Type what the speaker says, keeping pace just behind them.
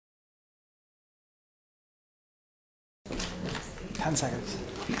10 seconds.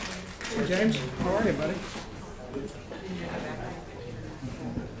 Hey, James. How are you, buddy?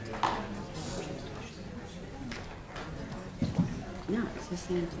 No, it's the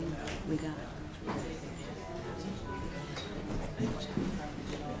same thing we got.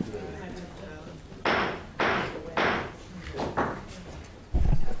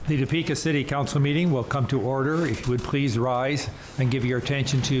 The Topeka City Council meeting will come to order. If you would please rise and give your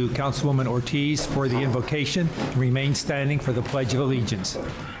attention to Councilwoman Ortiz for the invocation and remain standing for the Pledge of Allegiance.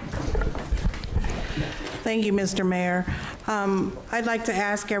 Thank you, Mr. Mayor. I'd like to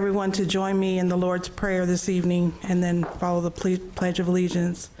ask everyone to join me in the Lord's Prayer this evening and then follow the Pledge of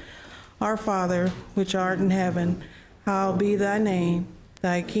Allegiance. Our Father, which art in heaven, hallowed be thy name.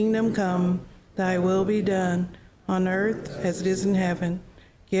 Thy kingdom come, thy will be done, on earth as it is in heaven.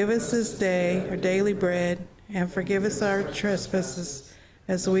 Give us this day our daily bread, and forgive us our trespasses,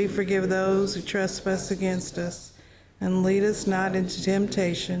 as we forgive those who trespass against us. And lead us not into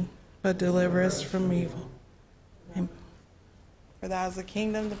temptation, but deliver us from evil. Amen. For thou is the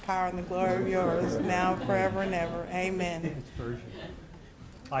kingdom, the power, and the glory of yours, now and forever and ever. Amen.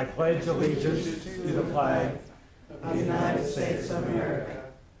 I pledge allegiance to the flag of the United States of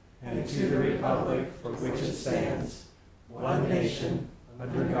America, and to the republic for which it stands, one nation,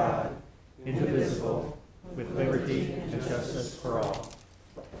 under God, indivisible, with liberty and justice for all.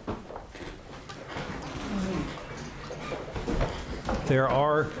 There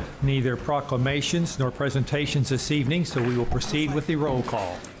are neither proclamations nor presentations this evening, so we will proceed with the roll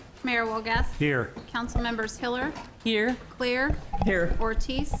call. Mayor Wolgast. Here. Council members Hiller. Here. Clear. Here.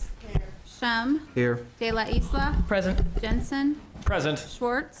 Ortiz. Here. Shum. Here. De La Isla. Present. Jensen. Present.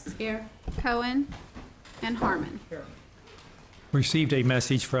 Schwartz. Here. Cohen. And Harmon. Here. Received a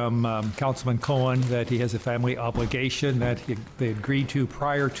message from Councilman Cohen that he has a family obligation that they agreed to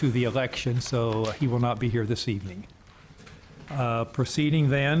prior to the election, so he will not be here this evening. Proceeding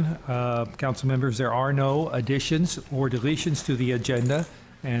then, council members, there are no additions or deletions to the agenda,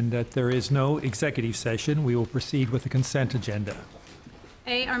 and that there is no executive session. We will proceed with the consent agenda.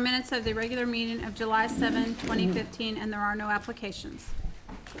 A are minutes of the regular meeting of July 7, 2015, and there are no applications.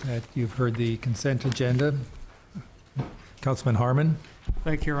 You've heard the consent agenda. Councilman Harmon.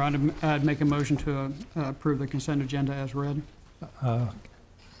 Thank you, Your Honor. I'd make a motion to approve the consent agenda as read.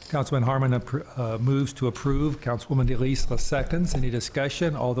 Councilman Harmon moves to approve. Councilwoman DeLisla seconds. Any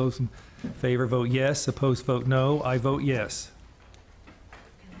discussion? All those in favor vote yes. Opposed vote no. I vote yes.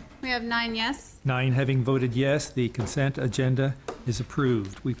 We have 9 yes. 9 having voted yes, the consent agenda is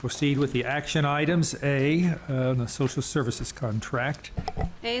approved. We proceed with the action items. A, the social services contract.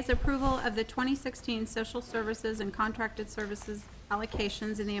 A is approval of the 2016 social services and contracted services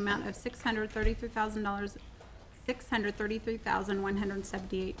allocations in the amount of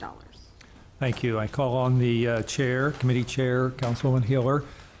 $633,178. Thank you. I call on the committee chair, Councilwoman Hiller,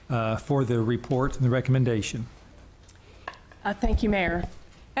 for the report and the recommendation. Thank you, Mayor.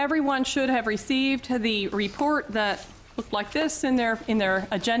 Everyone should have received the report that looked like this in their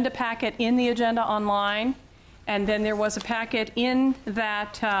agenda packet in the agenda online. And then there was a packet in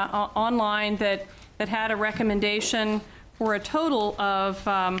that online that had a recommendation for a total of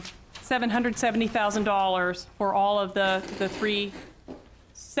 $770,000 for all of the 3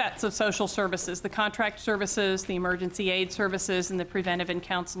 sets of social services: the contract services, the emergency aid services, and the preventive and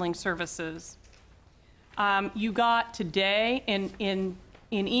counseling services. You got today in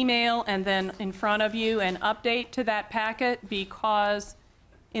email and then in front of you an update to that packet, because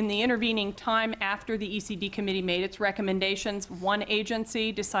in the intervening time after the ECD committee made its recommendations, one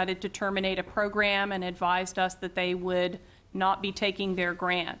agency decided to terminate a program and advised us that they would not be taking their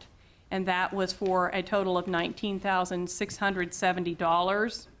grant. And that was for a total of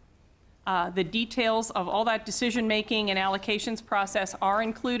 $19,670. The details of all that decision-making and allocations process are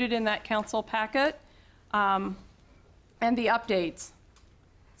included in that council packet, and the updates.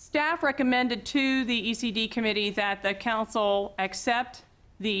 Staff recommended to the ECD committee that the council accept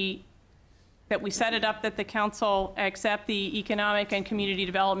that we set it up that the council accept the Economic and Community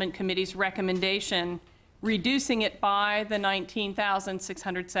Development Committee's recommendation, reducing it by the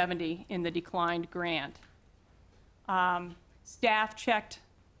 $19,670 in the declined grant. Staff checked,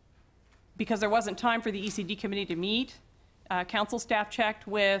 because there wasn't time for the ECD committee to meet, council staff checked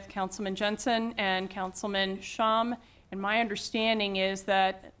with Councilman Jensen and Councilman Shum, and my understanding is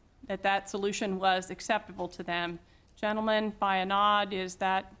that solution was acceptable to them. Gentlemen, by a nod, is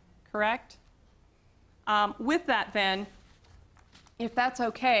that correct? With that then, if that's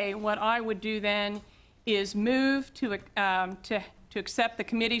okay, what I would do then is move to accept the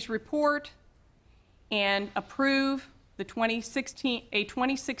committee's report and approve the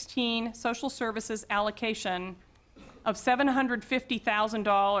 2016 social services allocation of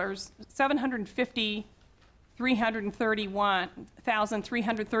 $750,000,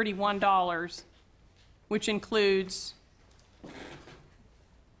 $331,331, which includes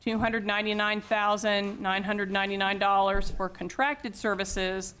 $299,999 for contracted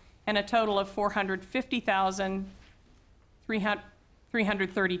services and a total of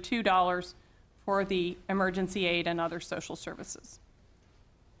 $450,332 for the emergency aid and other social services.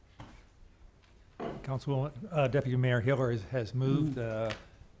 Councilwoman, Deputy Mayor Hiller has moved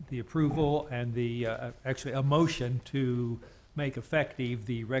the approval and the, actually, a motion to make effective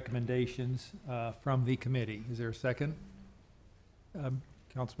the recommendations from the committee. Is there a second?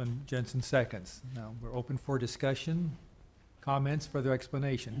 Councilman Jensen seconds. Now, we're open for discussion, comments, further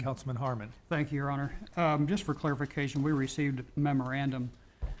explanation. Councilman Harmon. Thank you, Your Honor. Just for clarification, we received a memorandum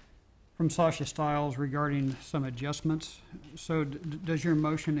from Sasha Stiles regarding some adjustments. So does your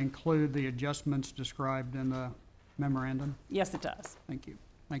motion include the adjustments described in the memorandum? Yes, it does. Thank you.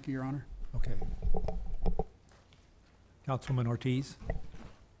 Thank you, Your Honor. Okay. Councilwoman Ortiz.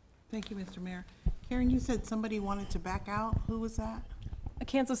 Thank you, Mr. Mayor. Karen, you said somebody wanted to back out. Who was that?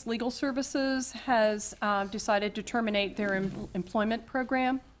 Kansas Legal Services has decided to terminate their employment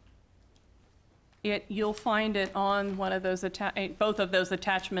program. You'll find it on one of those both of those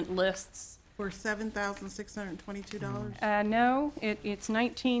attachment lists. For $7,622? No, it's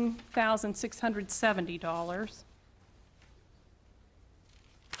 $19,670.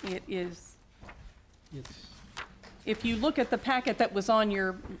 It is, if you look at the packet that was on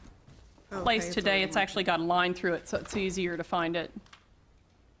your place Okay, today, it's actually got a line through it, so it's easier to find it.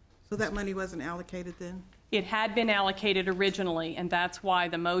 So that money wasn't allocated then? It had been allocated originally, and that's why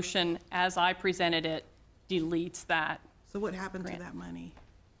the motion, as I presented it, deletes that. So what happened to Grant. that money?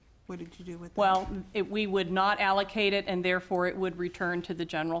 What did you do with it? Well, we would not allocate it, and therefore it would return to the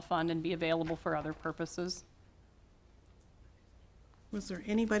general fund and be available for other purposes. Was there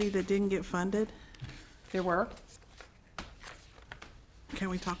anybody that didn't get funded? There were. Can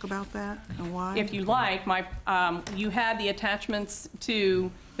we talk about that and why? If you like, you had the attachments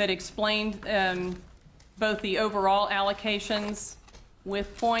that explained both the overall allocations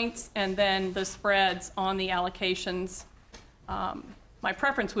with points and then the spreads on the allocations. My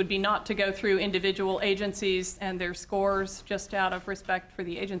preference would be not to go through individual agencies and their scores, just out of respect for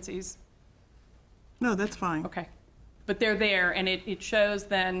the agencies. No, that's fine. Okay. But they're there, and it shows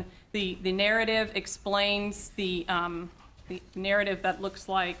then the narrative explains the narrative that looks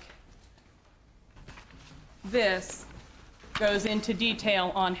like this goes into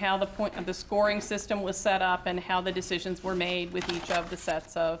detail on how the scoring system was set up and how the decisions were made with each of the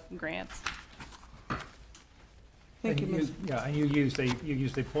sets of grants. Thank you, Ms. Yeah, and you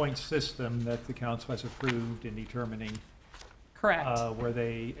used a point system that the council has approved in determining Correct. where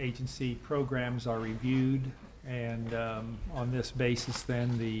the agency programs are reviewed, and on this basis,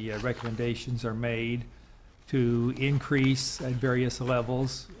 then the recommendations are made to increase at various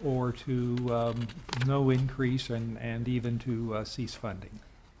levels or to no increase and even to cease funding.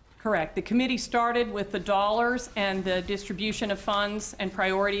 Correct. The committee started with the dollars and the distribution of funds and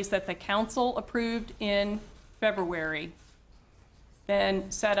priorities that the council approved in February. Then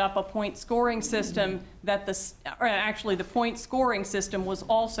set up a point scoring system that the point scoring system was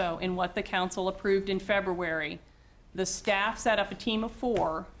also in what the council approved in February. The staff set up a team of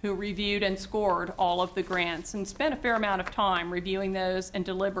 4 who reviewed and scored all of the grants and spent a fair amount of time reviewing those and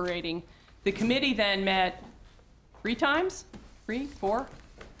deliberating. The committee then met 3 times, 3, 4,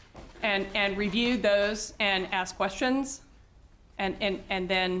 and reviewed those and asked questions and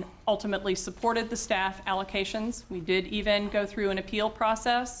then ultimately supported the staff allocations. We did even go through an appeal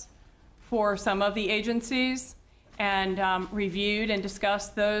process for some of the agencies and reviewed and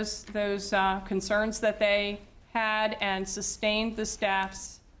discussed those concerns that they had and sustained the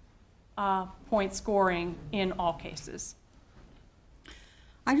staff's point scoring in all cases.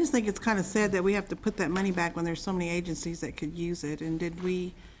 I just think it's kind of sad that we have to put that money back when there's so many agencies that could use it. And did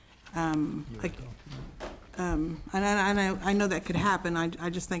we, and I know that could happen. I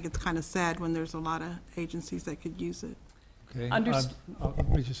just think it's kind of sad when there's a lot of agencies that could use it. Okay.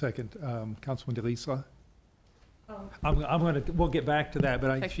 Wait a second, Councilman DeLisa. We'll get back to that,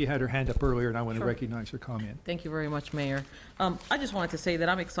 but she had her hand up earlier, and I want to recognize her comment. Thank you very much, Mayor. I just wanted to say that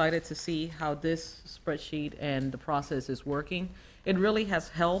I'm excited to see how this spreadsheet and the process is working. It really has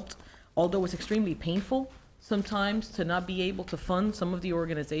helped, although it's extremely painful sometimes to not be able to fund some of the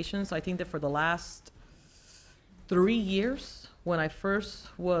organizations. I think that for the last 3 years, when I first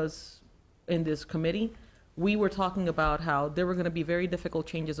was in this committee, we were talking about how there were going to be very difficult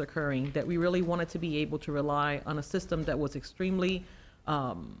changes occurring, that we really wanted to be able to rely on a system that was extremely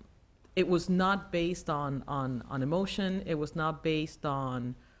it was not based on emotion. It was not based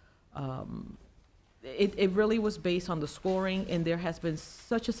on, it really was based on the scoring, and there has been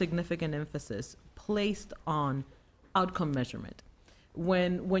such a significant emphasis placed on outcome measurement.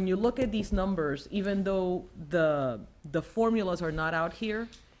 When you look at these numbers, even though the formulas are not out here,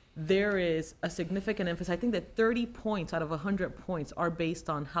 there is a significant emphasis. I think that 30 points out of 100 points are based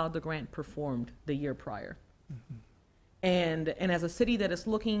on how the grant performed the year prior. And as a city that is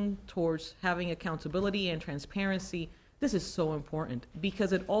looking towards having accountability and transparency, this is so important,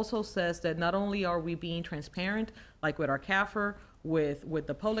 because it also says that not only are we being transparent, like with our CAFR, with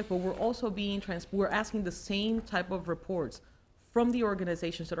the public, but we're also being we're asking the same type of reports from the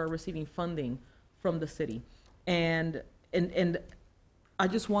organizations that are receiving funding from the city. And I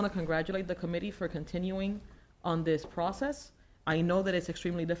just want to congratulate the committee for continuing on this process. I know that it's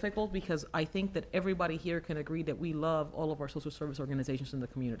extremely difficult, because I think that everybody here can agree that we love all of our social service organizations in the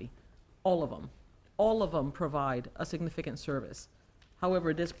community. All of them. All of them provide a significant service.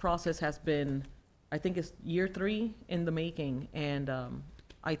 However, this process has been, I think it's year 3 in the making, and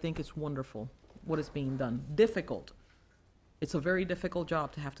I think it's wonderful what is being done. Difficult. It's a very difficult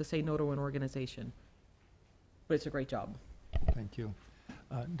job to have to say no to an organization, but it's a great job. Thank you.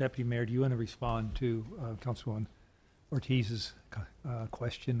 Deputy Mayor, do you want to respond to Councilwoman Ortiz's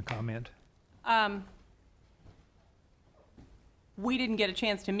question, comment? We didn't get a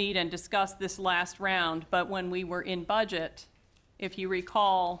chance to meet and discuss this last round, but when we were in budget, if you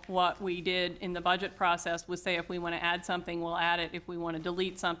recall, what we did in the budget process was say if we want to add something, we'll add it. If we want to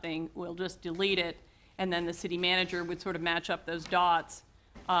delete something, we'll just delete it. And then the city manager would sort of match up those dots.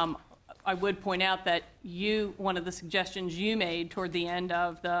 I would point out that one of the suggestions you made toward the end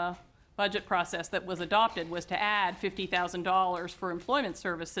of the budget process that was adopted was to add $50,000 for employment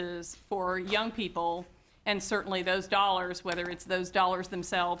services for young people. And certainly those dollars, whether it's those dollars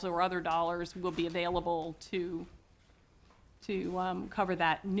themselves or other dollars, will be available to cover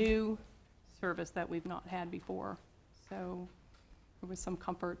that new service that we've not had before. So there was some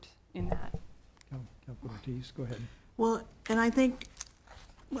comfort in that. Councilwoman Ortiz, go ahead. Well, and I think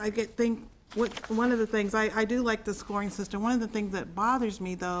one of the things, I do like the scoring system. One of the things that bothers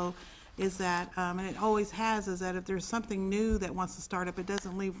me, though, is that, and it always has, is that if there's something new that wants to start up, it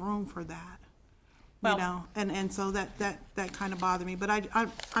doesn't leave room for that. Well, you know, and so that kind of bothered me. But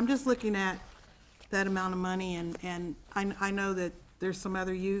I'm just looking at that amount of money, and I know that there's some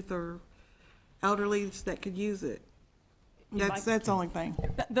other youth or elderly that could use it. That's the only thing.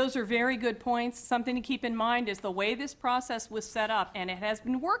 Those are very good points. Something to keep in mind is the way this process was set up, and it has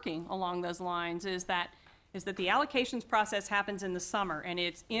been working along those lines, is that the allocations process happens in the summer, and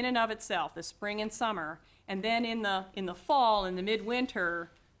it's in and of itself, the spring and summer, and then in the fall, in the midwinter,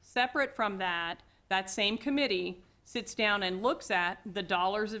 separate from that same committee sits down and looks at the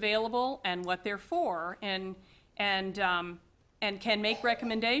dollars available and what they're for, and can make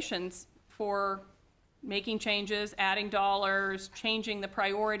recommendations for making changes, adding dollars, changing the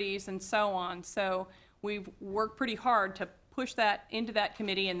priorities, and so on. So we've worked pretty hard to push that into that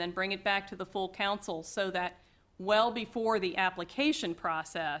committee and then bring it back to the full council, so that well before the application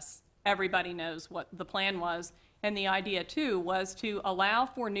process, everybody knows what the plan was. And the idea, too, was to allow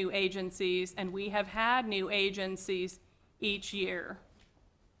for new agencies, and we have had new agencies each year.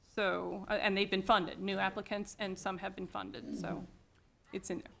 So, and they've been funded, new applicants, and some have been funded, so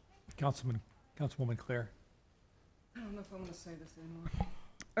it's in there. Councilwoman Claire. I don't know if I want to say this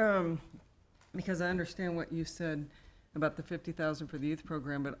anymore. Because I understand what you said about the $50,000 for the youth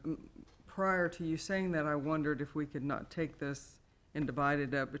program, but prior to you saying that, I wondered if we could not take this and divide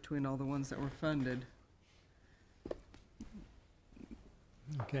it up between all the ones that were funded.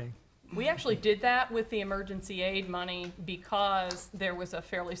 Okay. We actually did that with the emergency aid money because there was a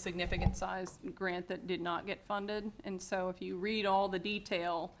fairly significant sized grant that did not get funded. And so if you read all the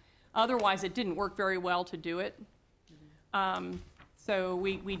detail, otherwise it didn't work very well to do it. So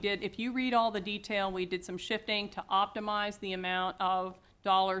we did, if you read all the detail, we did some shifting to optimize the amount of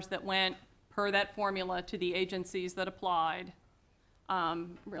dollars that went per that formula to the agencies that applied.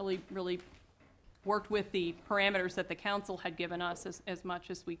 Really worked with the parameters that the council had given us as much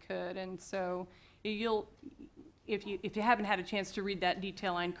as we could. And so if you haven't had a chance to read that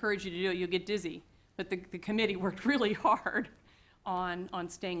detail, I encourage you to do it. You'll get dizzy. But the committee worked really hard on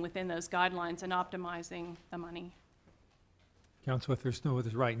staying within those guidelines and optimizing the money. Council, if there's no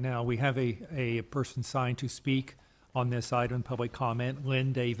others right now, we have a person signed to speak on this item, public comment,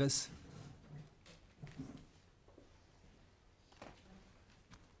 Lynn Davis.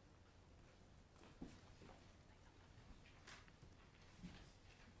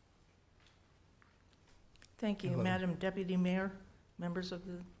 Thank you, Hello. Madam Deputy Mayor, members of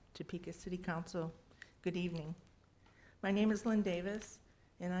the Topeka City Council. Good evening. My name is Lynn Davis,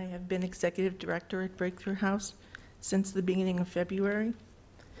 and I have been Executive Director at Breakthrough House since the beginning of February.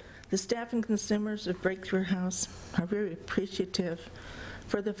 The staff and consumers of Breakthrough House are very appreciative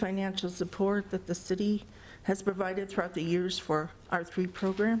for the financial support that the city has provided throughout the years for our 3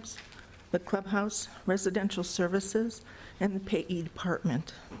 programs, the Clubhouse, Residential Services, and the Payee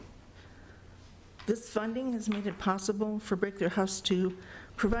Department. This funding has made it possible for Breakthrough House to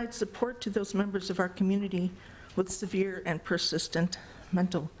provide support to those members of our community with severe and persistent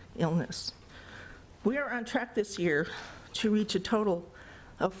mental illness. We are on track this year to reach a total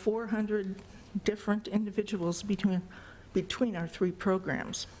of 400 different individuals between our 3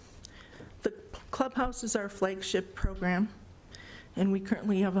 programs. The Clubhouse is our flagship program, and we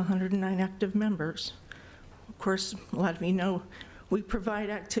currently have 109 active members. Of course, a lot of you know we provide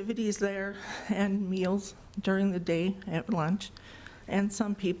activities there and meals during the day at lunch, and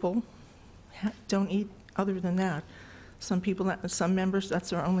some people don't eat other than that. Some members, that's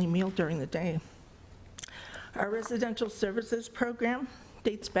their only meal during the day. Our residential services program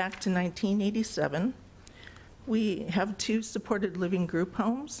dates back to 1987. We have 2 supported living group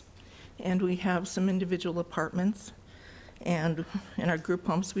homes, and we have some individual apartments. And in our group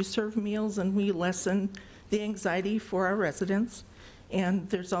homes, we serve meals and we lessen the anxiety for our residents. And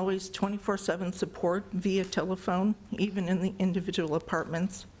there's always 24/7 support via telephone, even in the individual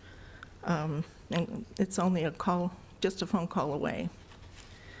apartments. And it's only just a phone call away.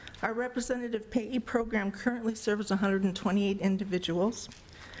 Our representative payee program currently serves 128 individuals,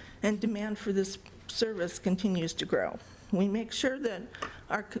 and demand for this service continues to grow. We make sure that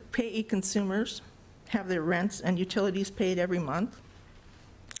our payee consumers have their rents and utilities paid every month,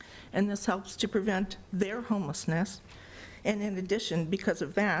 and this helps to prevent their homelessness. And in addition, because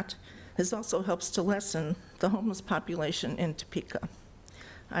of that, this also helps to lessen the homeless population in Topeka.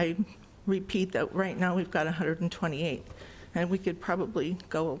 I repeat that right now we've got 128, and we could probably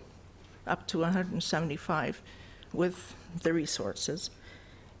go up to 175 with the resources.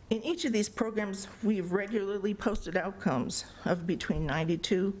 In each of these programs, we've regularly posted outcomes of between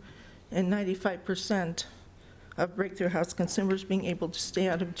 92 and 95% of Breakthrough House consumers being able to stay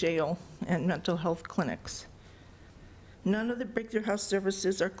out of jail and mental health clinics. None of the Breakthrough House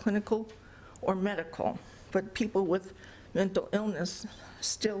services are clinical or medical, but people with mental illness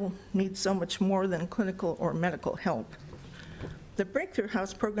still need so much more than clinical or medical help. The Breakthrough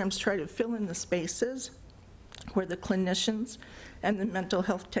House programs try to fill in the spaces where the clinicians and the mental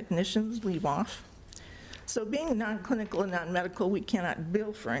health technicians leave off. So being non-clinical and non-medical, we cannot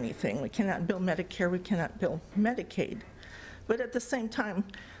bill for anything. We cannot bill Medicare, we cannot bill Medicaid. But at the same time,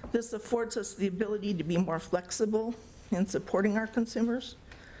 this affords us the ability to be more flexible in supporting our consumers.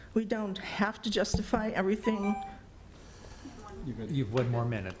 We don't have to justify everything. You've 1 more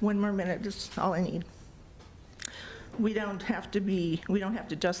minute. 1 more minute is all I need. We don't have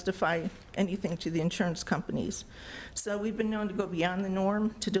to justify anything to the insurance companies. So we've been known to go beyond the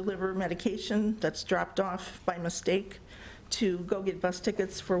norm to deliver medication that's dropped off by mistake, to go get bus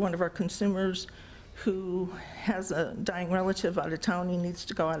tickets for one of our consumers who has a dying relative out of town, he needs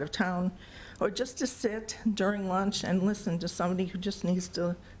to go out of town, or just to sit during lunch and listen to somebody who just needs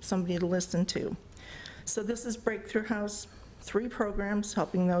somebody to listen to. So this is Breakthrough House, 3 programs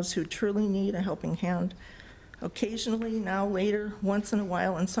helping those who truly need a helping hand. Occasionally, now, later, once in a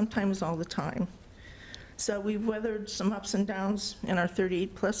while, and sometimes all the time. So we've weathered some ups and downs in our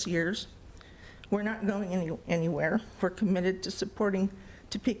 38-plus years. We're not going anywhere. We're committed to supporting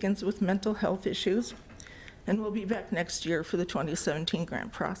Topekans with mental health issues, and we'll be back next year for the 2017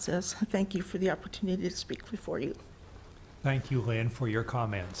 grant process. Thank you for the opportunity to speak before you. Thank you, Lynn, for your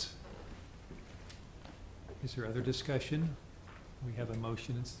comments. Is there other discussion? We have a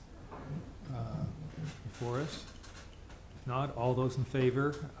motion before us. If not, all those in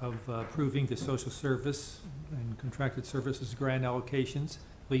favor of approving the social service and contracted services grant allocations,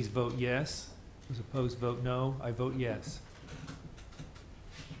 please vote yes. Those opposed, vote no. I vote yes.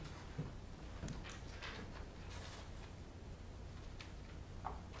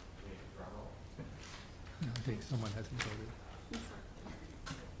 I think someone hasn't voted.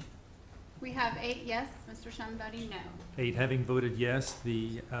 We have 8 yes, Mr. Shamdani, no. 8 having voted yes,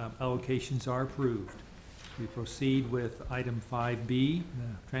 the allocations are approved. We proceed with item 5B,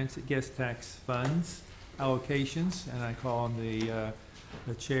 the transit guest tax funds allocations, and I call on the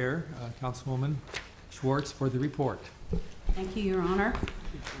chair, Councilwoman Schwartz, for the report. Thank you, Your Honor.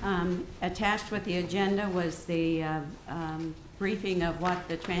 Attached with the agenda was the briefing of what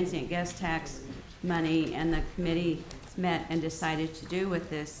the transient guest tax money and the committee met and decided to do with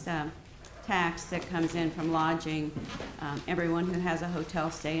this tax that comes in from lodging. Everyone who has a hotel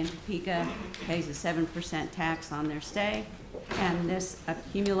stay in Topeka pays a 7% tax on their stay, and this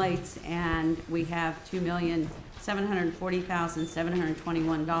accumulates, and we have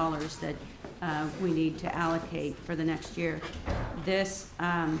 $2,740,721 that we need to allocate for the next year. This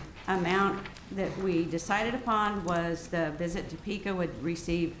amount that we decided upon was the Visit Topeka would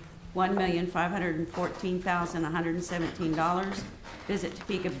receive $1,514,117. Visit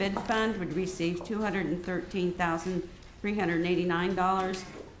Topeka Bid Fund would receive $213,389.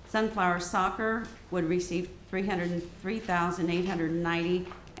 Sunflower Soccer would receive $303,890,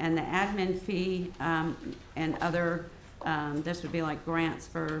 and the admin fee and other, this would be like grants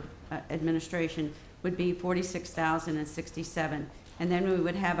for administration, would be $46,067. And then we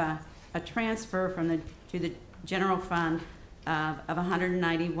would have a transfer from to the general fund of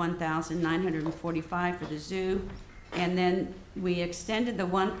 $191,945 for the zoo. And then we extended the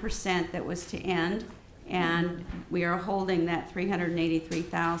 1% that was to end, and we are holding that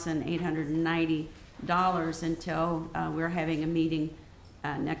 $383,890 until we're having a meeting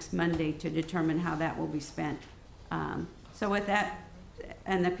next Monday to determine how that will be spent. So with that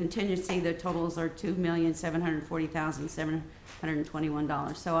and the contingency, the totals are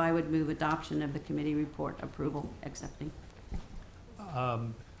 $2,740,721. So I would move adoption of the committee report, approval, accepting.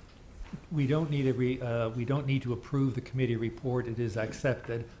 We don't need we don't need to approve the committee report. It is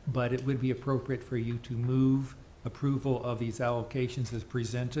accepted, but it would be appropriate for you to move approval of these allocations as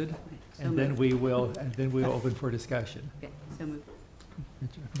presented, So and then moved. we'll open for discussion. Okay, so moved.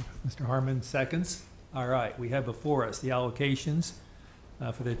 Mr. Harmon seconds. All right, we have before us the allocations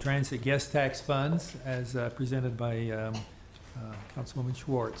for the transit guest tax funds as presented by Councilwoman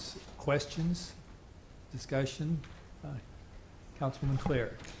Schwartz. Questions, discussion? Councilwoman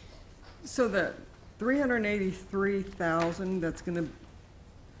Claire. So the 383,000 that's going to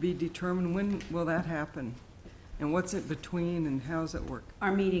be determined, when will that happen? And what's it between, and how does it work?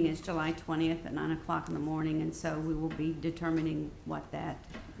 Our meeting is July 20th at 9 o'clock in the morning, and so we will be determining what that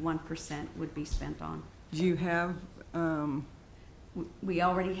 1% would be spent on. Do you have, We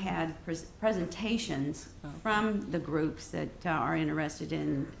already had presentations from the groups that are interested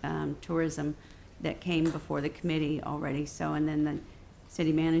in tourism that came before the committee already. So, and then the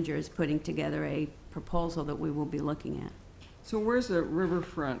city manager is putting together a proposal that we will be looking at. so where's the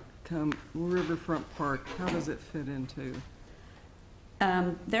riverfront park? How does it fit into?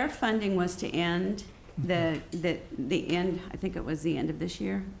 Their funding was to end the end, I think it was the end of this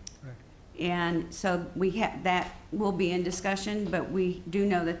year. Correct. And so that will be in discussion, but we do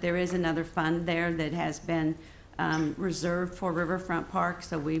know that there is another fund there that has been reserved for Riverfront Park,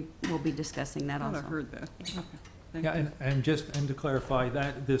 so we will be discussing that I thought also. I heard that. Okay, thank Yeah, you. and to clarify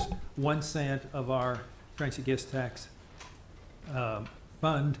that, this 1 cent of our transit guest tax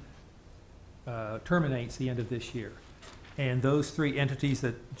fund terminates the end of this year. And those 3 entities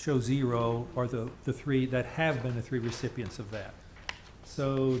that show 0 are the 3 that have been the 3 recipients of that.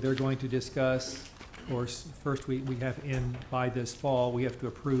 So they're going to discuss, of course, first we have by this fall, we have to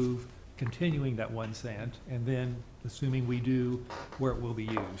approve continuing that 1 cent, and then, assuming we do, where it will be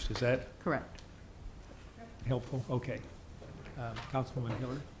used. Is that Correct. helpful? Okay. Councilwoman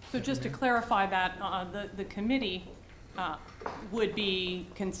Hiller? So just to clarify that, the committee would be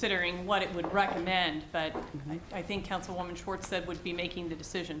considering what it would recommend, but I think Councilwoman Schwartz said would be making the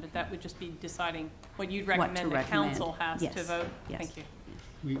decision, but that would just be deciding what you'd What to recommend the recommend. council has Yes. to vote. Yes. Thank you.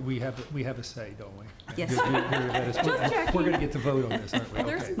 We have a say, don't we? Yes. We're going to get to vote on this, aren't we? Well,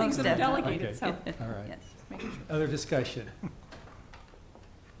 there's Okay. things that are definitely. delegated, so. All right. Yes. making sure. Other discussion?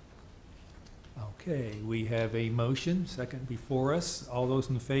 Okay, we have a motion, second before us. All those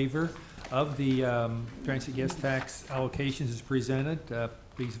in favor of the transit guest tax allocations as presented,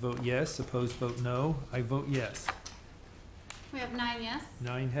 please vote yes. Opposed, vote no. I vote yes. We have 9 yes.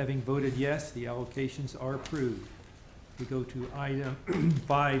 9 having voted yes, the allocations are approved. We go to item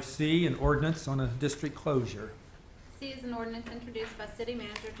 5C, an ordinance on a district closure. C is an ordinance introduced by City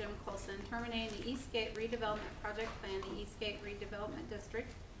Manager Jim Colson terminating the Eastgate redevelopment project plan, the Eastgate redevelopment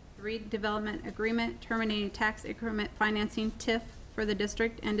district, redevelopment agreement, terminating tax increment financing TIF for the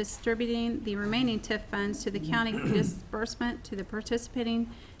district, and distributing the remaining TIF funds to the county for disbursement to the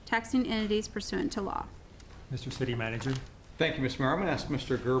participating taxing entities pursuant to law. Mr. City Manager. Thank you, Mr. Mayor. I'm going to ask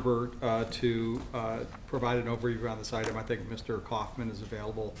Mr. Gerber to provide an overview on this item. I think Mr. Kaufman is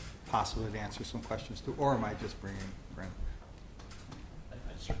available possibly to answer some questions too, or am I just bringing Brent? I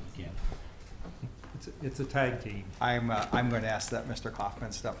certainly can. It's a tag team. I'm going to ask that Mr.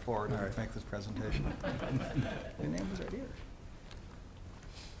 Kaufman step forward and make this presentation. Your name is right here.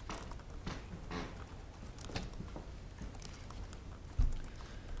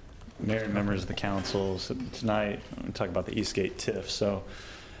 Mayor and members of the council, so tonight I'm going to talk about the Eastgate TIF. So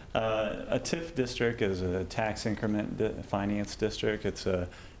a TIF district is a tax increment finance district. It's a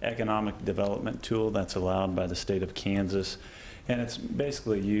economic development tool that's allowed by the state of Kansas, and it's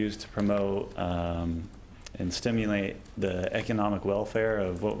basically used to promote and stimulate the economic welfare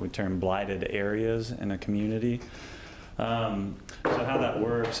of what we term blighted areas in a community. So how that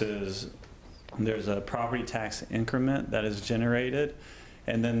works is there's a property tax increment that is generated,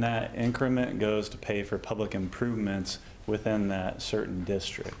 and then that increment goes to pay for public improvements within that certain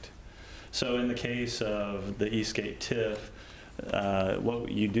district. So in the case of the Eastgate TIF,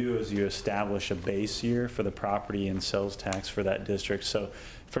 what you do is you establish a base year for the property and sales tax for that district. So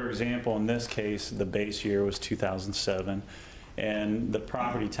for example, in this case, the base year was 2007, and the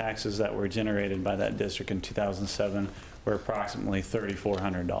property taxes that were generated by that district in 2007 were approximately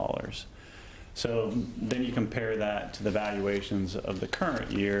 $3,400. So then you compare that to the valuations of the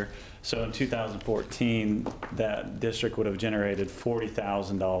current year. So in 2014, that district would have generated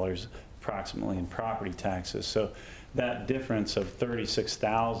 $40,000 approximately in property taxes. So that difference of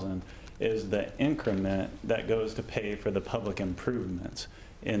 $36,000 is the increment that goes to pay for the public improvements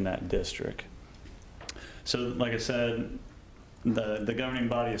in that district. So like I said, the governing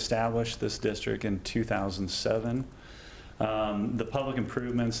body established this district in 2007. The public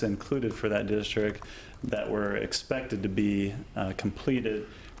improvements included for that district that were expected to be completed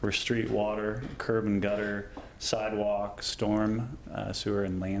were street water, curb and gutter, sidewalk, storm, sewer,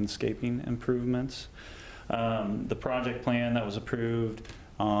 and landscaping improvements. The project plan that was approved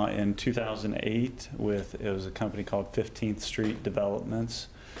in 2008 it was a company called 15th Street Developments.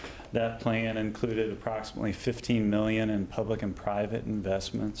 That plan included approximately $15 million in public and private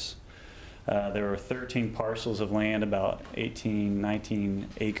investments. There were 13 parcels of land, about 19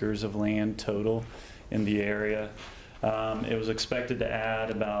 acres of land total in the area. It was expected to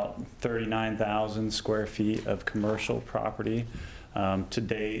add about 39,000 square feet of commercial property. To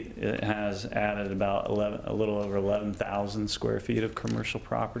date, it has added about a little over 11,000 square feet of commercial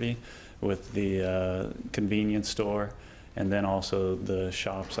property with the convenience store and then also the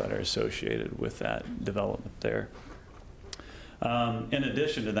shops that are associated with that development there. In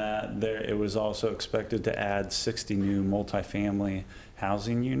addition to that, it was also expected to add 60 new multifamily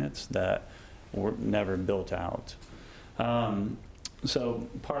housing units that were never built out. So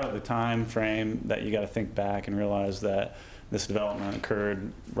part of the time frame that you got to think back and realize that this development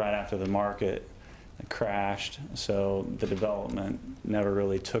occurred right after the market crashed, so the development never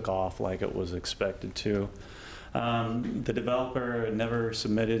really took off like it was expected to. The developer never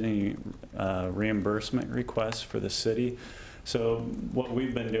submitted any reimbursement requests for the city. So what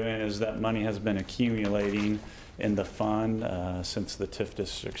we've been doing is that money has been accumulating in the fund since the TIF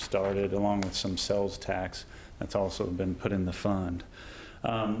district started, along with some sales tax that's also been put in the fund.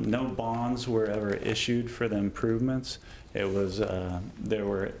 No bonds were ever issued for the improvements. It was, there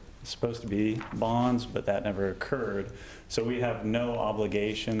were supposed to be bonds, but that never occurred. So we have no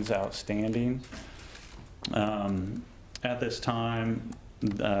obligations outstanding. At this time,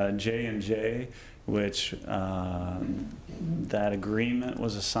 J&J, which that agreement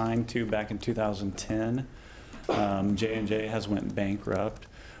was assigned to back in 2010, J&J has went bankrupt.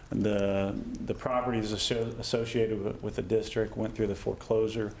 The properties associated with the district went through the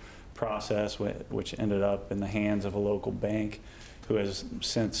foreclosure process, which ended up in the hands of a local bank who has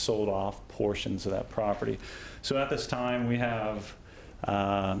since sold off portions of that property. So at this time, we have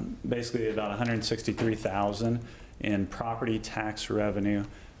basically about $163,000 in property tax revenue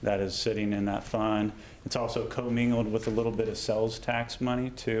that is sitting in that fund. It's also commingled with a little bit of sales tax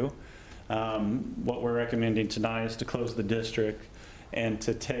money too. What we're recommending tonight is to close the district and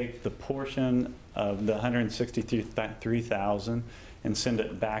to take the portion of the $163,000 and send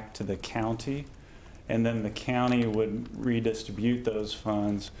it back to the county. And then the county would redistribute those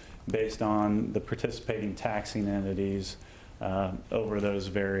funds based on the participating taxing entities over those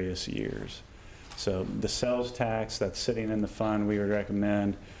various years. So the sales tax that's sitting in the fund, we would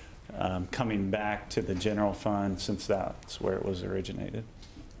recommend coming back to the general fund since that's where it was originated.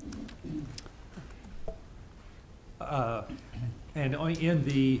 And in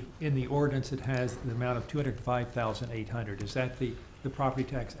the ordinance, it has the amount of $205,800. Is that the property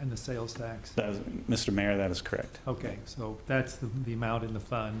tax and the sales tax? That is, Mr. Mayor, that is correct. Okay, so that's the amount in the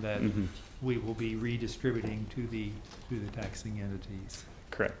fund that we will be redistributing to the taxing entities.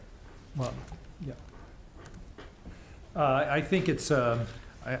 Correct. Well, yeah. I think it's an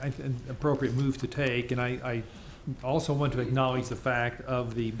appropriate move to take, and I also want to acknowledge the fact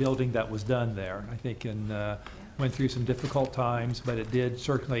of the building that was done there. I think went through some difficult times, but it did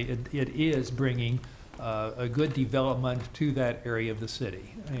circulate. It is bringing a good development to that area of the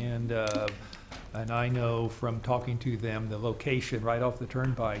city. And I know from talking to them, the location right off the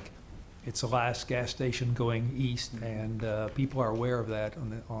turnpike, it's the last gas station going east, and people are aware of that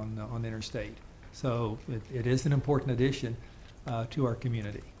on the interstate. So it is an important addition to our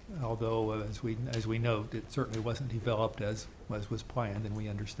community. Although, as we note, it certainly wasn't developed as was planned, and we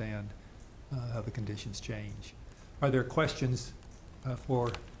understand how the conditions change. Are there questions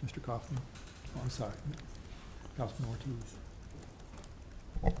for Mr. Kaufman? Oh, I'm sorry, Councilman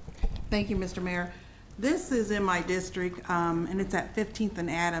Ortiz. Thank you, Mr. Mayor. This is in my district, and it's at 15th and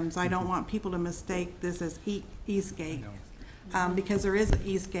Adams. I don't want people to mistake this as Eastgate, because there is an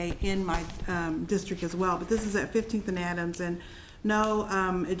Eastgate in my district as well. But this is at 15th and Adams, and no,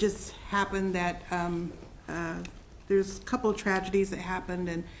 it just happened that there's a couple of tragedies that happened,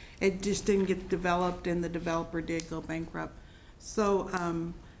 and it just didn't get developed, and the developer did go bankrupt. So,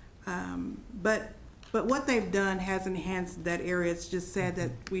 but what they've done has enhanced that area. It's just sad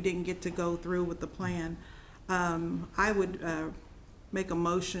that we didn't get to go through with the plan. I would make a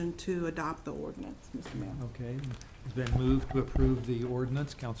motion to adopt the ordinance, Mr. Mayor. Okay, it's been moved to approve the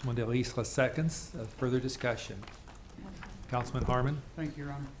ordinance. Councilman Del Isla seconds. Further discussion. Councilman Harmon? Thank you,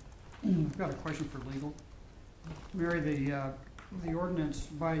 Your Honor. I've got a question for legal. Mary, the ordinance,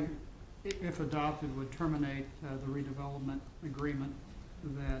 if adopted, would terminate the redevelopment agreement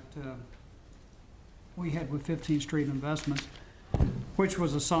that we had with 15th Street Investments, which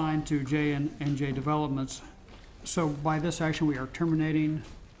was assigned to J&J Developments. So by this action, we are terminating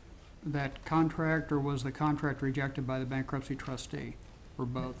that contract, or was the contract rejected by the bankruptcy trustee, or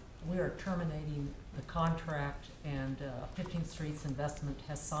both? We are terminating the contract, and 15th Street's Investment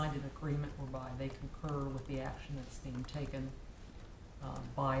has signed an agreement whereby they concur with the action that's being taken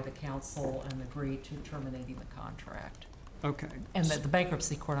by the council and agree to terminating the contract. Okay. And the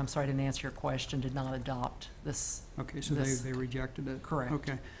bankruptcy court, I'm sorry, I didn't answer your question, did not adopt this. Okay, so they rejected it? Correct.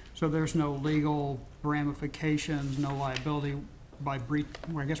 Okay, so there's no legal ramifications, no liability by breach,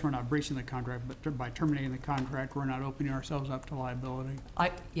 well, I guess we're not breaching the contract, but by terminating the contract, we're not opening ourselves up to liability?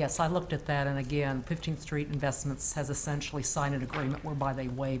 Yes, I looked at that, and again, 15th Street Investments has essentially signed an agreement whereby they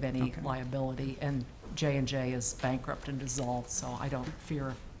waive any liability, and J&J is bankrupt and dissolved, so I don't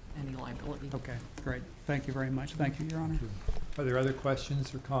fear any liability. Okay, great. Thank you very much. Thank you, Your Honor. Are there other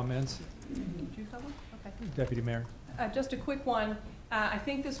questions or comments? Did you cover? Okay. Deputy Mayor? Just a quick one. I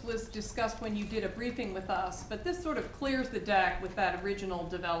think this was discussed when you did a briefing with us, but this sort of clears the deck with that original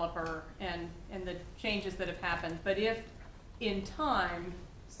developer and the changes that have happened. But if in time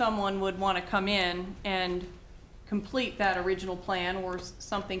someone would want to come in and complete that original plan or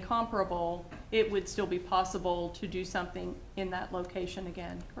something comparable, it would still be possible to do something in that location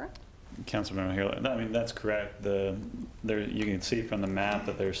again, correct? Councilman Hill, I mean, that's correct. You can see from the map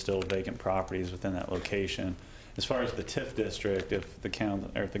that there's still vacant properties within that location. As far as the TIF district, if the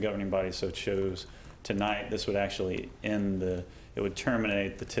governing body so chose tonight, this would actually it would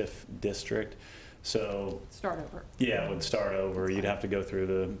terminate the TIF district. So start over. Yeah, it would start over. You'd have to go through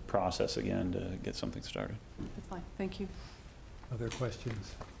the process again to get something started. That's fine. Thank you. Other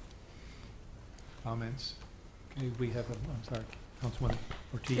questions? Comments? Okay, we have I'm sorry, Councilwoman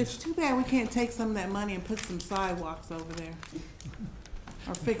Ortiz. It's too bad we can't take some of that money and put some sidewalks over there.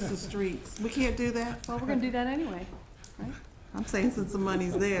 Or fix the streets. We can't do that? Well, we're going to do that anyway, right? I'm saying since the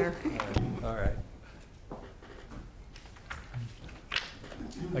money's there. All right.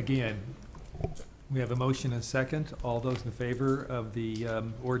 Again, we have a motion and a second. All those in favor of the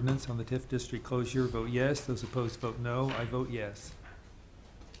ordinance on the TIF district closure vote yes. Those opposed vote no. I vote yes.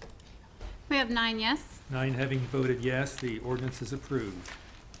 We have 9 yes. 9 having voted yes, the ordinance is approved.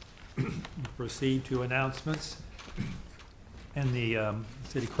 Proceed to announcements. And the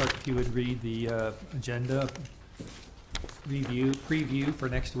city clerk, if you would read the agenda preview for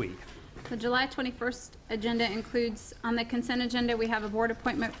next week. The July 21st agenda includes, on the consent agenda, we have a board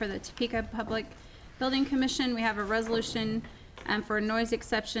appointment for the Topeka Public Building Commission. We have a resolution for a noise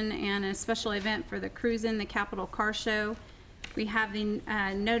exception and a special event for the Cruisin' the Capitol Car Show. We have the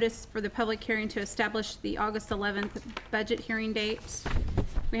notice for the public hearing to establish the August 11th budget hearing date.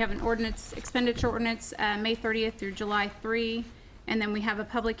 We have an expenditure ordinance, May 30th through July 3. And then we have a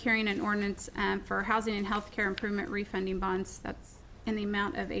public hearing and ordinance for housing and healthcare improvement refunding bonds. That's in the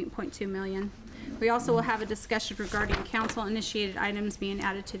amount of $8.2 million. We also will have a discussion regarding council-initiated items being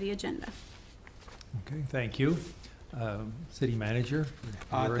added to the agenda. Okay, thank you. City Manager,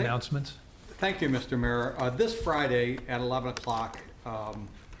 your announcements. Thank you, Mr. Mayor. This Friday at 11 o'clock,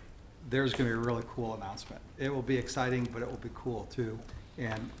 there's going to be a really cool announcement. It will be exciting, but it will be cool too.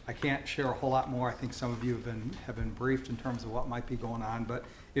 And I can't share a whole lot more. I think some of you have been briefed in terms of what might be going on. But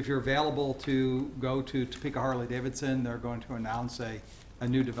if you're available to go to Topeka Harley-Davidson, they're going to announce a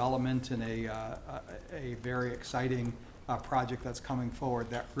new development and a very exciting project that's coming forward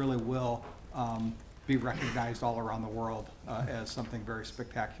that really will be recognized all around the world as something very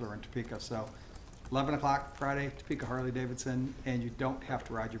spectacular in Topeka. So 11 o'clock Friday, Topeka Harley-Davidson, and you don't have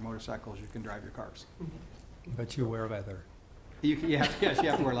to ride your motorcycles. You can drive your cars. But you wear leather. Yes, you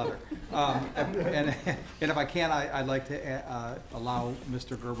have to wear leather. And if I can, I'd like to allow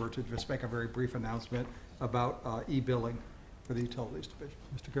Mr. Gerber to just make a very brief announcement about e-billing for the Utilities Division.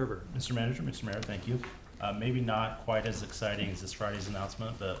 Mr. Gerber. Mr. Manager, Mr. Mayor, thank you. Maybe not quite as exciting as this Friday's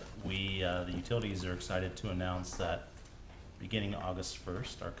announcement, but we, the utilities, are excited to announce that beginning August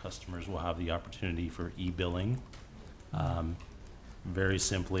 1st, our customers will have the opportunity for e-billing. Very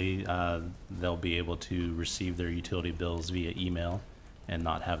simply, they'll be able to receive their utility bills via email and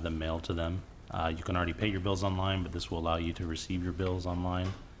not have them mailed to them. You can already pay your bills online, but this will allow you to receive your bills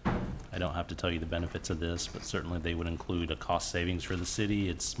online. I don't have to tell you the benefits of this, but certainly they would include a cost savings for the city.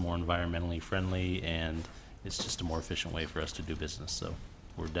 It's more environmentally friendly, and it's just a more efficient way for us to do business. So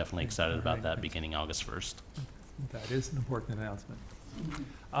we're definitely excited about that beginning August 1st. That is an important announcement.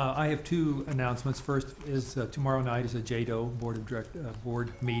 I have two announcements. First is tomorrow night is a JADO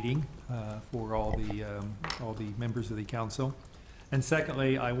board meeting for all the members of the council. And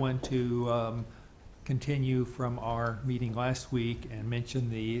secondly, I want to continue from our meeting last week and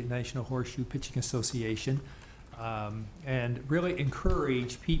mention the National Horseshoe Pitching Association and really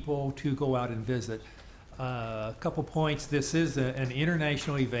encourage people to go out and visit. A couple points. This is an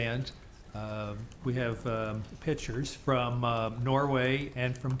international event. We have pitchers from Norway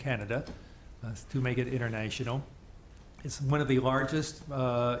and from Canada to make it international. It's one of the largest in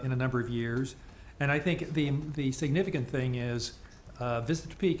a number of years. And I think the significant thing is Visit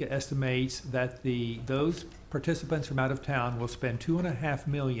Topeka estimates that those participants from out of town will spend $2.5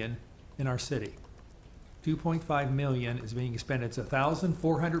 million in our city. $2.5 million is being spent. It's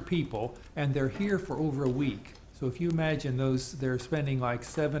 1,400 people, and they're here for over a week. So if you imagine they're spending like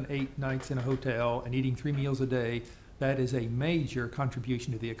 7-8 nights in a hotel and eating 3 meals a day, that is a major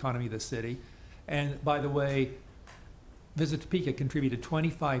contribution to the economy of the city. And by the way, Visit Topeka contributed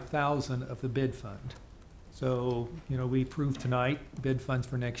 $25,000 of the bid fund. So, you know, we proved tonight bid funds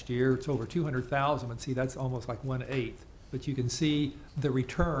for next year, it's over $200,000, but see, that's almost like 1/8. But you can see the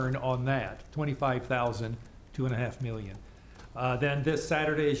return on that, $25,000, $2.5 million. Then this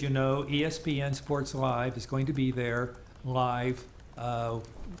Saturday, as you know, ESPN Sports Live is going to be there live,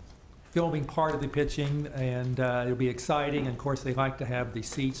 filming part of the pitching, and it'll be exciting. And of course, they like to have the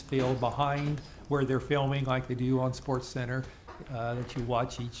seats filled behind where they're filming, like they do on Sports Center, that you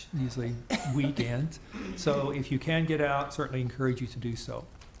watch usually weekend. So if you can get out, certainly encourage you to do so.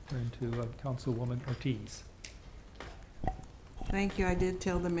 Turn to Councilwoman Ortiz. Thank you. I did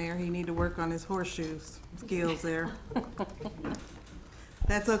tell the mayor he need to work on his horseshoes skills there.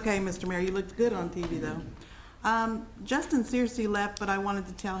 That's okay, Mr. Mayor. You looked good on TV, though. Justin Searcy left, but I wanted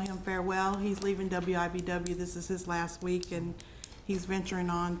to tell him farewell. He's leaving WIBW. This is his last week, and he's venturing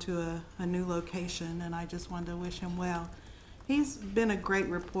on to a new location, and I just wanted to wish him well. He's been a great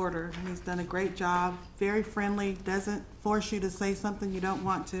reporter, and he's done a great job, very friendly, doesn't force you to say something you don't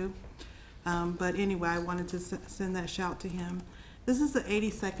want to. But anyway, I wanted to send that shout to him. This is the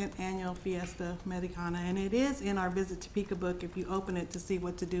 82nd annual Fiesta Mexicana, and it is in our Visit Topeka book if you open it to see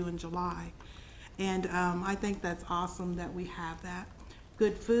what to do in July. And I think that's awesome that we have that.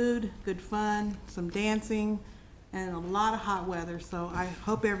 Good food, good fun, some dancing, and a lot of hot weather. So I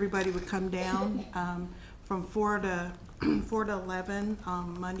hope everybody would come down from 4 to 11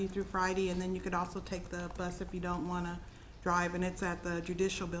 Monday through Friday, and then you could also take the bus if you don't want to drive, and it's at the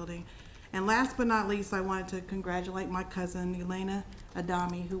Judicial Building. And last but not least, I wanted to congratulate my cousin Elena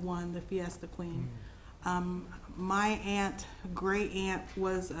Adami, who won the Fiesta Queen. My aunt, great aunt,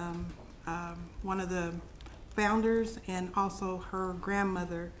 was one of the founders, and also her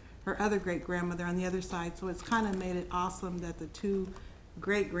grandmother, her other great grandmother on the other side. So it's kind of made it awesome that the two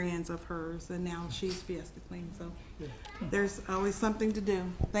great grands of hers, and now she's Fiesta Queen. So there's always something to do.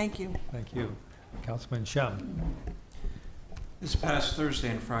 Thank you. Thank you. Councilman Shum. This past Thursday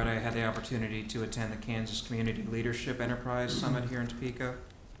and Friday, I had the opportunity to attend the Kansas Community Leadership Enterprise Summit here in Topeka.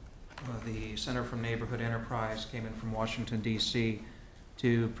 The Center for Neighborhood Enterprise came in from Washington, D.C.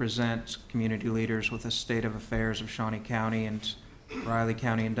 to present community leaders with the state of affairs of Shawnee County and Riley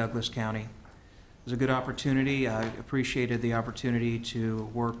County and Douglas County. It was a good opportunity. I appreciated the opportunity to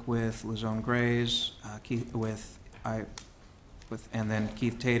work with Lizone Grays, and then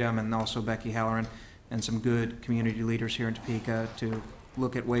Keith Tatum, and also Becky Halloran, and some good community leaders here in Topeka to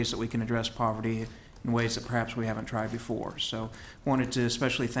look at ways that we can address poverty in ways that perhaps we haven't tried before. So wanted to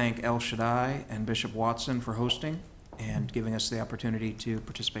especially thank El Shaddai and Bishop Watson for hosting and giving us the opportunity to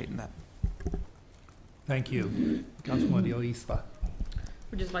participate in that. Thank you. Councilwoman Elispa.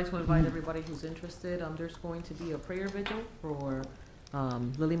 We'd just like to invite everybody who's interested. There's going to be a prayer vigil for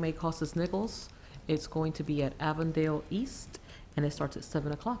Lily Mae Costas Nichols. It's going to be at Avondale East, and it starts at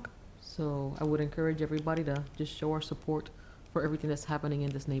 7 o'clock. So I would encourage everybody to just show our support for everything that's happening in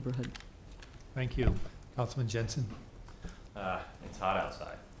this neighborhood. Thank you. Councilman Jensen. It's hot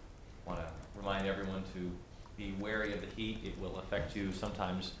outside. Want to remind everyone to be wary of the heat. It will affect you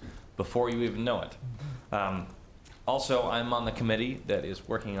sometimes before you even know it. Also, I'm on the committee that is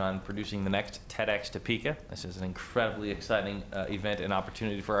working on producing the next TEDx Topeka. This is an incredibly exciting event and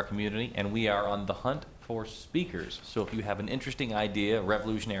opportunity for our community, and we are on the hunt for speakers. So if you have an interesting idea, a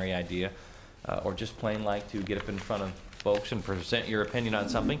revolutionary idea, or just plain like to get up in front of folks and present your opinion on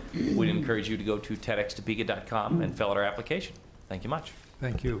something, we'd encourage you to go to TEDxTopeka.com and fill out our application. Thank you much.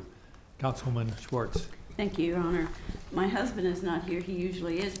 Thank you. Councilwoman Schwartz. Thank you, Your Honor. My husband is not here. He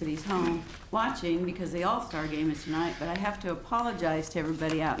usually is, but he's home watching because the All-Star game is tonight. But I have to apologize to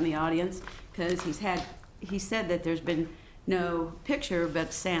everybody out in the audience because he said that there's been no picture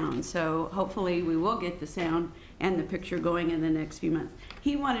but sound. So hopefully we will get the sound and the picture going in the next few months.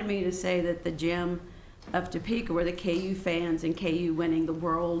 He wanted me to say that the gem of Topeka were the KU fans and KU winning the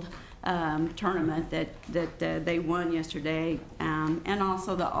world tournament that they won yesterday, and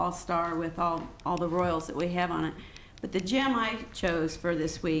also the All-Star with all the Royals that we have on it. But the gem I chose for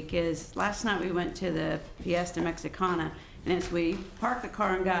this week is, last night we went to the Fiesta Mexicana, and as we parked the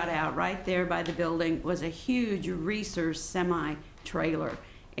car and got out, right there by the building was a huge Reese's semi-trailer.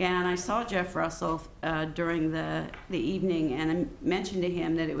 And I saw Jeff Russell during the evening, and I mentioned to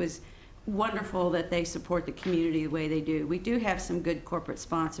him that it was wonderful that they support the community the way they do. We do have some good corporate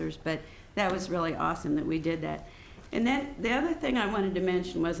sponsors, but that was really awesome that we did that. And then the other thing I wanted to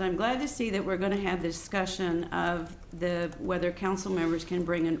mention was I'm glad to see that we're going to have the discussion of whether council members can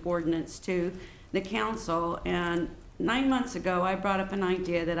bring an ordinance to the council. And 9 months ago, I brought up an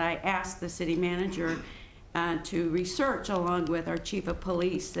idea that I asked the city manager to research along with our chief of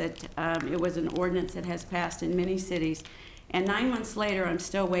police, that it was an ordinance that has passed in many cities. And 9 months later, I'm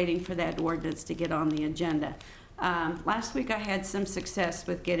still waiting for that ordinance to get on the agenda. Last week, I had some success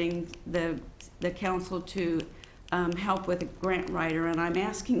with getting the council to help with a grant writer, and I'm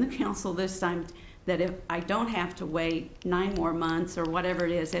asking the council this time that if I don't have to wait 9 more months or whatever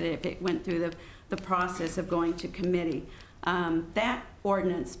it is, that if it went through the process of going to committee, that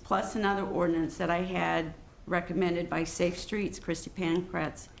ordinance plus another ordinance that I had recommended by Safe Streets, Christy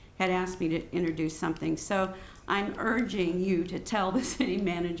Pankratz, had asked me to introduce something. So I'm urging you to tell the city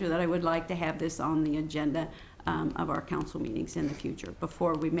manager that I would like to have this on the agenda of our council meetings in the future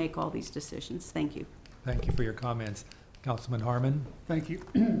before we make all these decisions. Thank you. Thank you for your comments. Councilman Harmon. Thank you.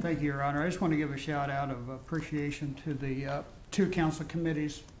 Thank you, Your Honor. I just want to give a shout out of appreciation to the 2 council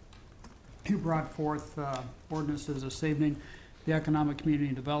committees who brought forth ordinances this evening, the Economic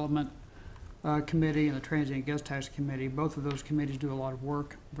Community Development Committee and the Transient Guest Tax Committee. Both of those committees do a lot of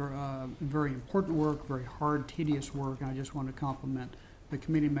work, very important work, very hard, tedious work, and I just want to compliment the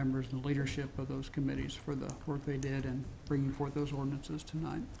committee members and the leadership of those committees for the work they did in bringing forth those ordinances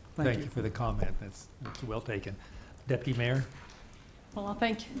tonight. Thank you for the comment. That's well taken. Deputy Mayor. Well,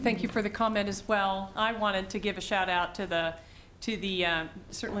 thank you for the comment as well. I wanted to give a shout out to the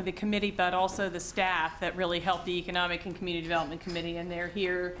certainly the committee, but also the staff that really helped the Economic and Community Development Committee, and they're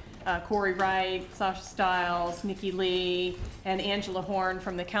here. Corey Wright, Sasha Stiles, Nikki Lee, and Angela Horn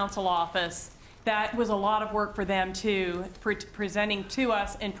from the council office. That was a lot of work for them too, presenting to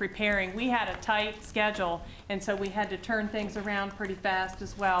us and preparing. We had a tight schedule, and so we had to turn things around pretty fast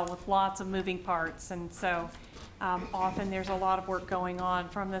as well with lots of moving parts. And so often there's a lot of work going on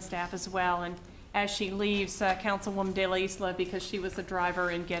from the staff as well. And as she leaves, Councilwoman De La Isla, because she was the driver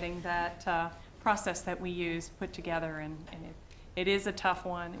in getting that process that we use put together, and it is a tough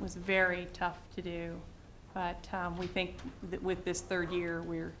one. It was very tough to do, but we think that with this 3rd year,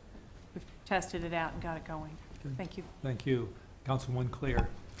 we've tested it out and got it going. Good. Thank you. Thank you. Councilwoman Clear.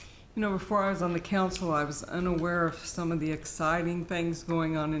 You know, before I was on the council, I was unaware of some of the exciting things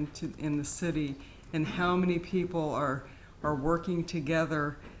going on in the city and how many people are working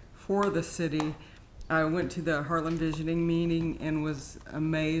together for the city. I went to the Heartland Visioning meeting and was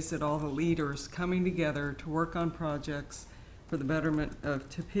amazed at all the leaders coming together to work on projects for the betterment of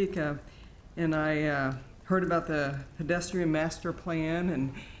Topeka. And I heard about the pedestrian master plan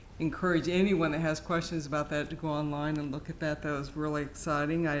and encourage anyone that has questions about that to go online and look at that. That was really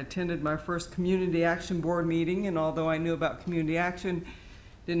exciting. I attended my first Community Action Board meeting, and although I knew about Community Action,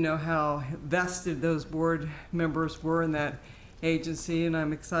 didn't know how vested those board members were in that agency, and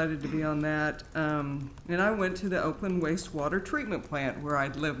I'm excited to be on that. And I went to the Oakland wastewater treatment plant where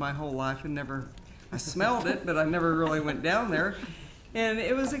I'd lived my whole life and I smelled it, but I never really went down there. And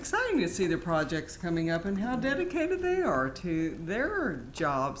it was exciting to see the projects coming up and how dedicated they are to their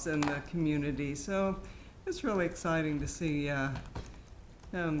jobs in the community. So it's really exciting to see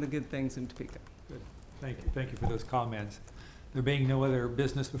the good things in Topeka. Good. Thank you for those comments. There being no other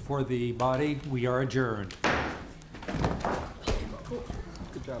business before the body, we are adjourned.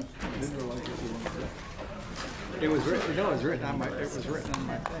 Good job. It was written on my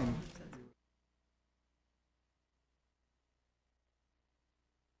thing.